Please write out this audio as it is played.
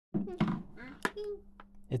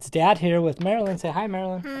It's Dad here with Marilyn. Say hi,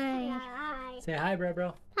 Marilyn. Hi. Say hi,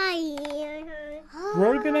 bro. Hi.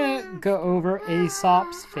 We're gonna go over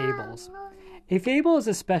Aesop's fables. A fable is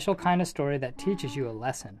a special kind of story that teaches you a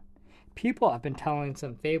lesson. People have been telling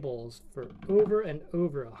some fables for over and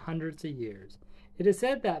over hundreds of years. It is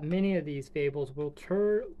said that many of these fables were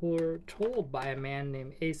told by a man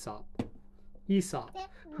named Aesop,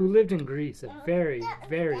 who lived in Greece a very,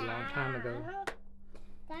 very long time ago.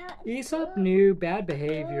 Aesop knew bad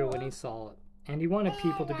behavior when he saw it, and he wanted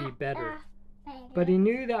people to be better. But he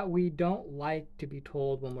knew that we don't like to be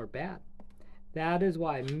told when we're bad. That is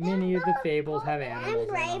why many of the fables have animals in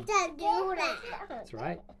them. I'm brave to do that. That's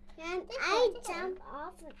right. And I jump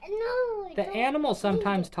off. No. The animals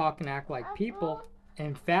sometimes talk and act like people.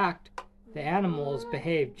 In fact, the animals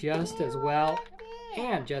behave just as well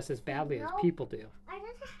and just as badly as people do.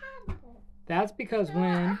 That's because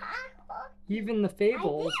when even the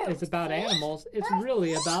fables is about animals, it's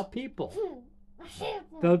really about people.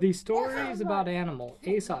 Though these stories about animals,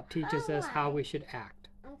 Aesop teaches us how we should act.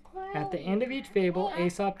 At the end of each fable,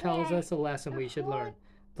 Aesop tells us a lesson we should learn.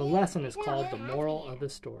 The lesson is called the moral of the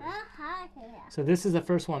story. So this is the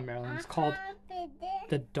first one, Marilyn. It's called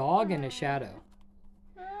The Dog in a Shadow.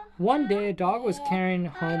 One day, a dog was carrying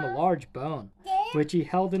home a large bone, which he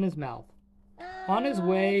held in his mouth. On his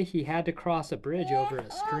way, he had to cross a bridge over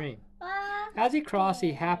a stream. As he crossed,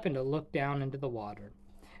 he happened to look down into the water.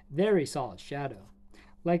 There he saw a shadow,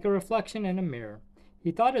 like a reflection in a mirror.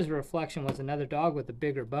 He thought his reflection was another dog with a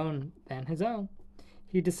bigger bone than his own.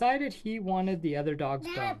 He decided he wanted the other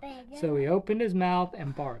dog's bone, so he opened his mouth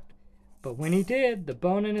and barked. But when he did, the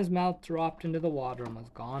bone in his mouth dropped into the water and was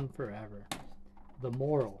gone forever. The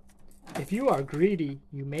moral: if you are greedy,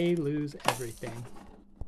 you may lose everything.